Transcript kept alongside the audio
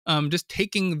just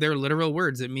taking their literal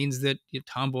words. It means that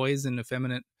tomboys and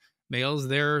effeminate males,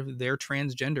 they're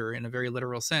transgender in a very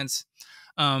literal sense.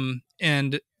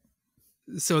 And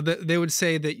so they would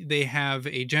say that they have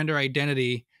a gender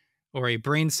identity or a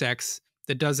brain sex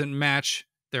that doesn't match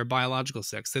their biological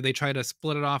sex. So they try to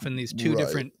split it off in these two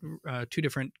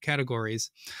different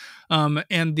categories.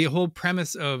 And the whole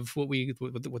premise of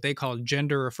what they call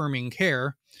gender affirming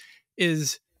care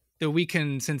is that we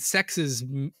can, since sex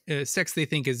they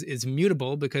think is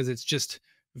mutable because it's just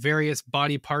various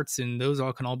body parts, and those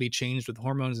can all be changed with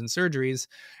hormones and surgeries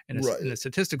in a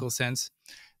statistical sense,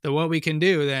 that what we can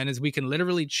do then is we can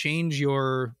literally change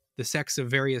the sex of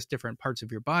various different parts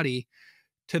of your body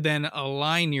to then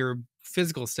align your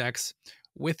physical sex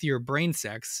with your brain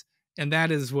sex. And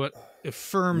that is what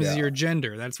affirms your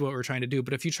gender. That's what we're trying to do.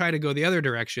 But if you try to go the other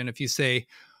direction, if you say,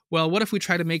 well, what if we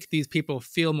try to make these people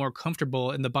feel more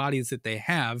comfortable in the bodies that they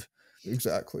have?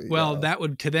 Exactly. Well, that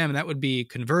would be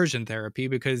conversion therapy,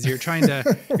 because you're trying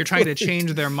to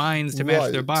change their minds to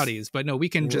match their bodies. But no, we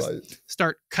can just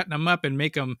start cutting them up and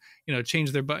make them,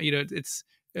 change their body. It's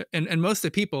and most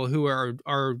of the people who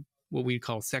are what we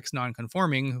call sex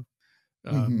non-conforming,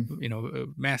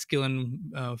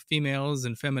 masculine females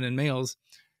and feminine males,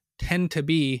 tend to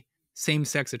be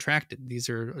same-sex attracted. These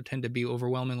tend to be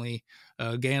overwhelmingly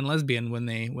gay and lesbian when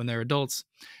they're adults.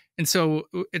 And so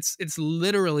it's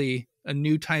literally a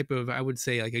new type of, I would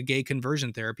say, like a gay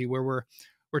conversion therapy, where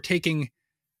we're taking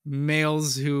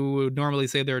males who would normally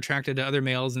say they're attracted to other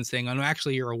males and saying, oh no,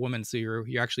 actually you're a woman, so you're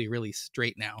actually really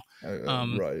straight now.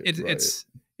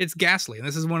 It's ghastly. And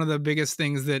this is one of the biggest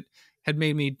things that had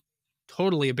made me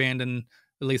totally abandon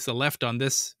at least the left on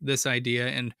this idea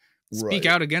and speak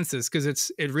out against this,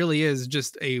 because it really is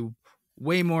just a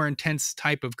way more intense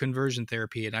type of conversion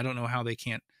therapy. And I don't know how they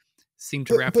can't seem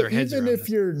to wrap their heads around even if this.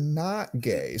 You're not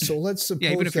gay, so let's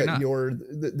suppose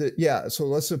so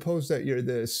let's suppose that you're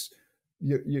this,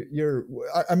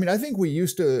 I mean, I think we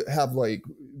used to have, like,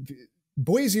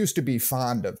 boys used to be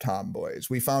fond of tomboys.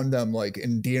 We found them like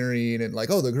endearing and like,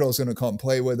 oh, the girl's going to come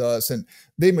play with us, and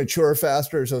they mature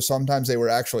faster. So sometimes they were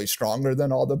actually stronger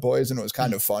than all the boys, and it was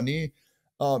kind of funny.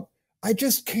 I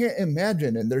just can't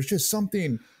imagine. And there's just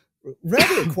something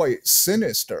rather quite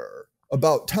sinister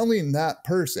about telling that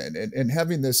person and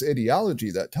having this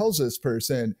ideology that tells this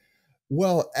person,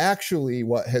 well, actually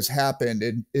what has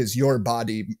happened is your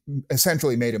body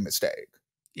essentially made a mistake.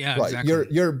 Yeah, right. Exactly.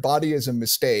 Your body is a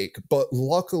mistake, but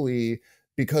luckily,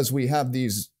 because we have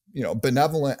these,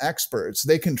 benevolent experts,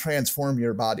 they can transform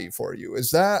your body for you.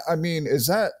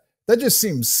 That just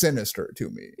seems sinister to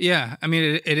me. Yeah. I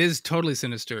mean, it is totally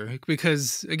sinister,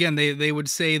 because again, they would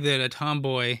say that a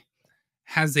tomboy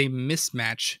has a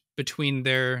mismatch between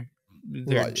their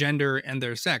gender and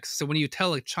their sex. So when you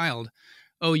tell a child,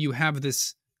 oh, you have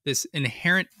this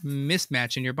inherent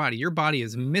mismatch in your body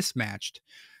is mismatched,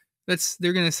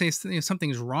 they're going to say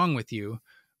something's wrong with you,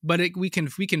 but we can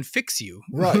fix you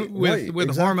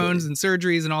with hormones and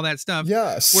surgeries and all that stuff.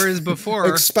 Yes. Whereas before,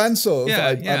 expensive,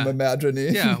 I'm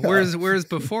imagining. Yeah. Whereas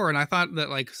before, and I thought that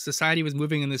like society was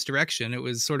moving in this direction. It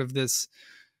was sort of this,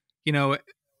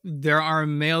 there are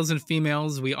males and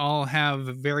females. We all have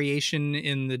variation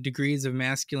in the degrees of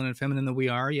masculine and feminine that we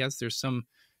are. Yes, there's some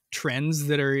trends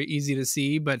that are easy to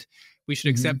see, but we should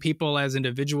accept people as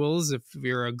individuals. If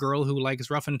you're a girl who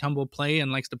likes rough and tumble play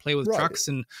and likes to play with trucks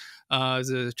and is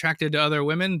attracted to other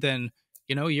women, then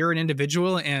you're an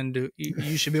individual and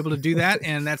you should be able to do that,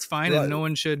 and that's fine. And no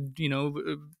one should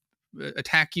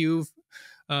attack you,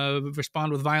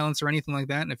 respond with violence or anything like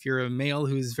that. And if you're a male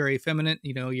who's very effeminate,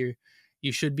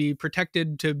 you should be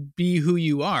protected to be who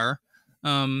you are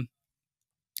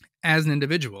as an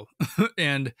individual.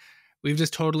 And we've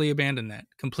just totally abandoned that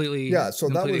completely. Yeah, so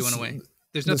completely went away.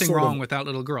 There's nothing wrong with that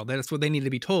little girl. That's what they need to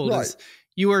be told. Is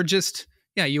you are just,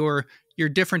 you're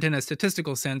different in a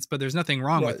statistical sense, but there's nothing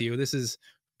wrong with you. This is,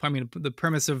 the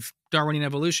premise of Darwinian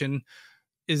evolution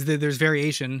is that there's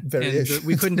variation. And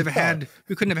we couldn't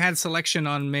have had selection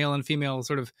on male and female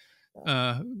sort of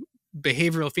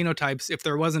behavioral phenotypes if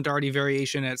there wasn't already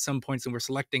variation at some points, and we're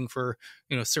selecting for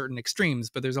certain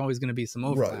extremes, but there's always going to be some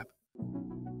overlap.